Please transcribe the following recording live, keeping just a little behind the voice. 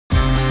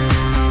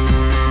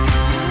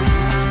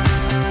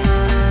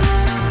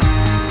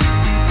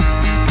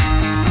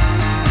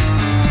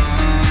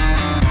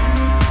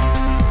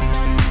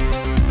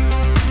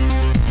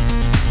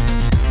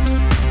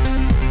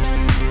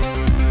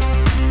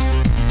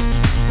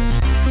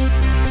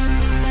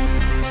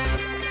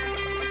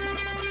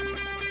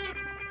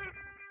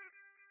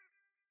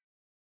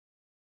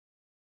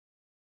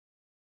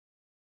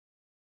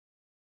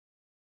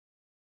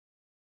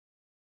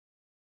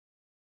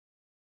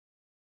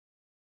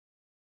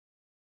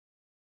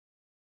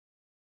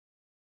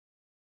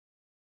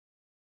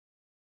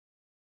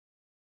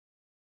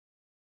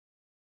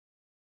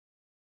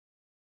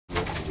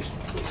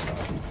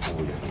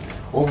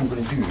All I'm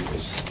going to do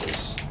is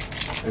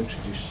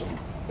introduce some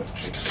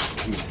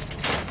tricks here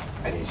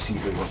and then see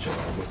how much of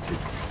it I want to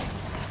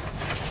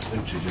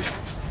introduce.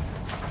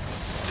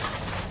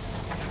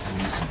 And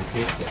you can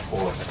take it,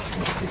 or if you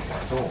want to take it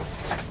at all.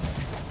 So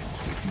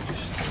if you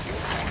just take it,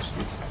 that's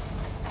good.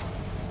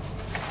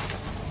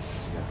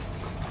 Yeah.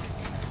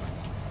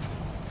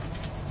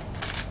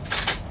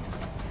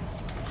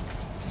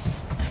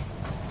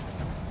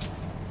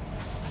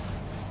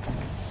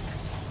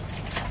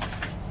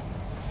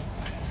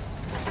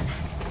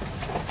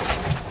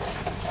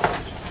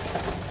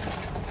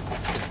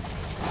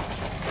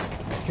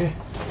 Okay.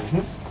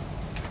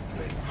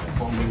 Right,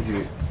 what I'm going to do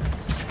is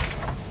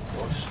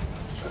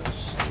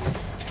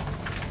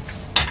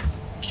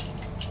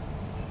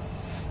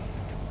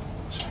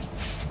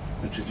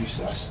introduce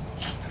this.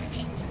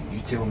 You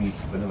tell me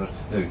whenever.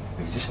 Now, if you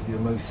just have your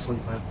mouth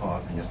slightly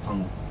apart and your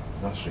tongue,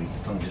 that's right,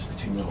 your tongue just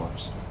between your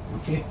lips.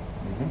 Okay?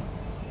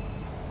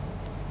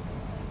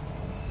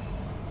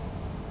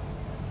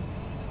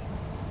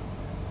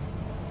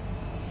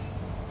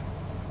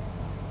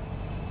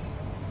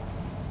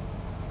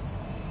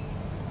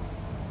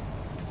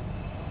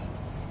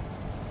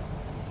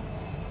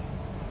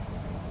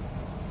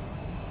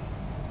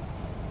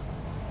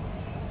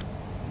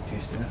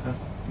 Taste anything?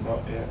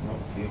 Not yet, no.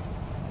 Okay.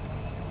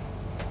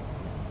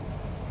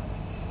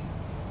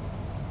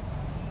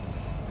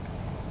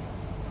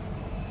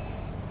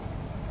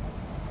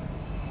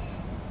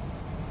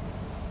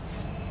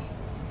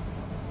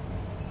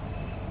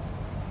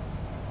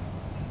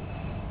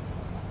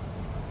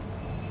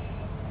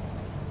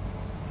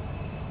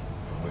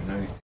 What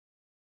now?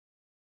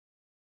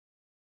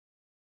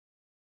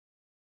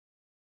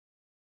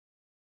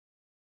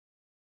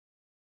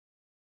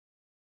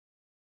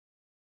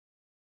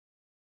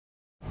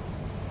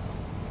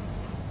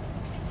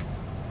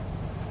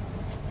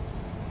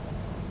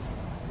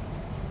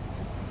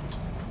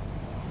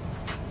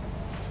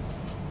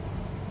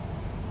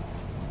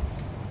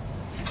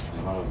 There's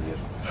another there.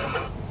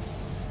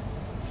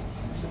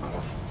 There's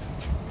another.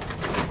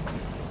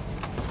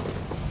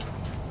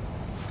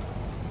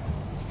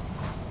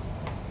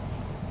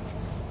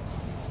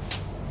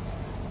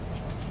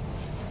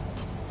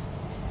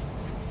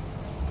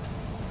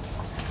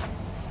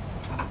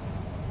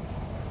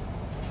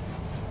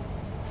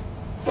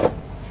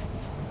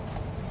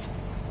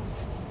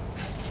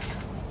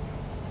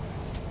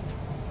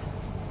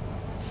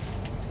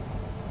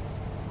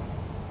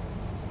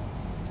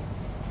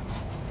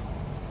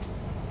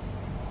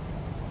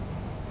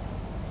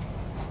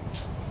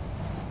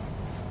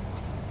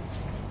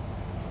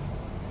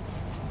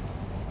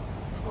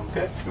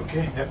 Okay.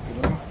 Okay, yep,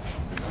 good on.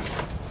 Good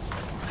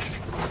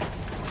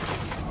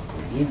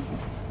on.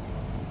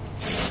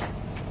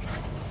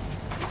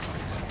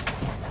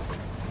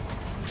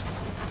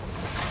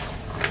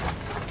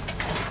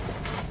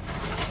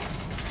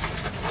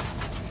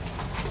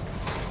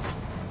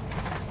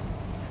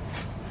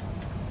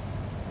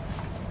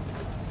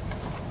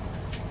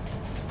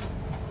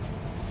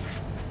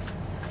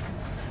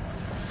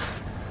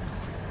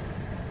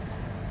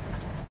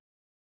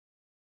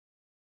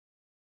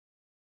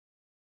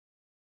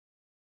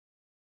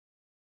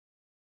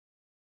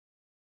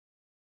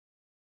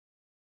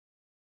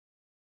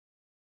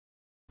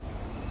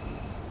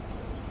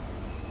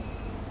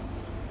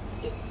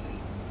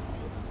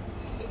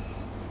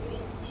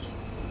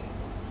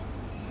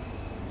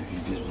 If you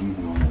just breathe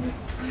normally.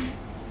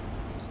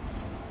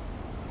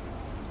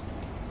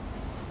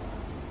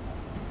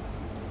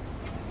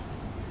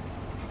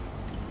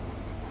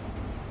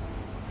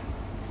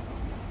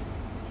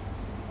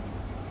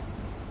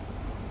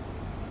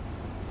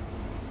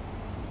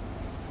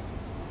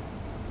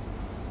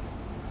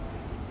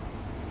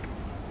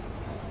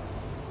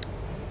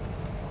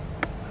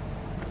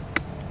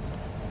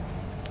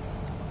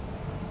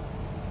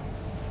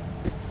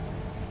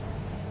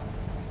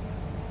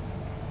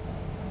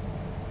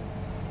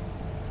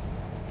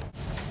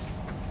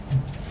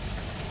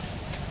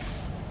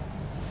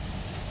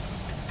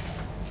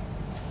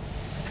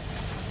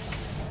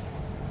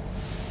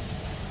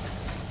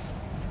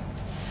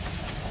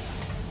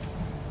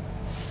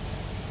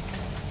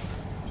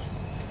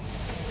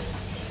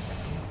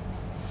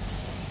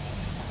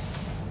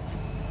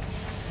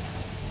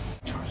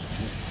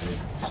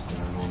 Just in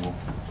a normal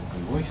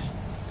talking voice.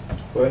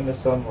 When the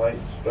sunlight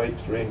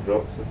strikes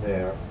raindrops in the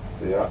air,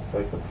 they act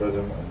like a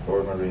prism and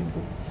form a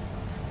rainbow.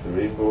 The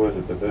rainbow is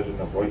a division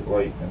of white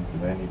light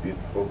into many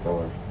beautiful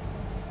colours.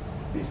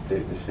 These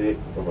take the shape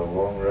of a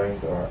long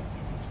round arch,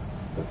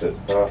 with its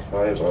path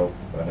high above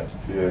and its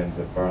two ends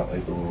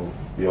apparently below,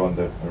 beyond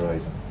the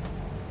horizon.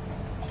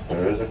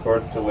 There is,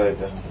 according to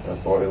legend, a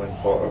boiling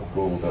pot of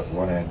gold at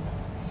one end.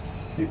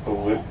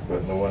 People look,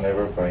 but no one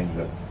ever finds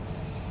it.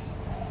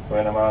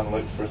 When a man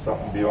looks for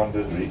something beyond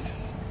his reach,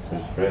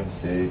 his friends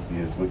say he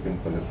is looking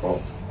for the pot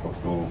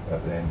of gold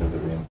at the end of the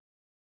rainbow.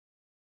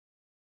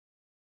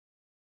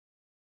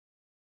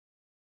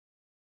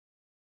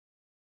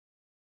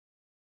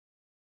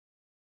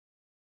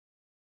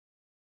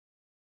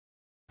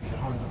 Your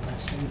hand on that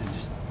side and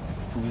just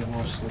we have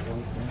mostly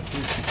white now.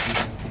 Here's the two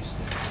of these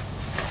things.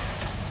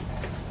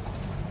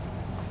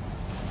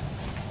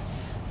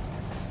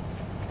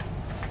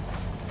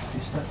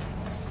 Is that?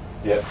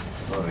 Yeah.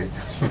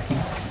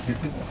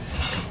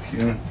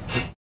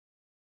 Alright.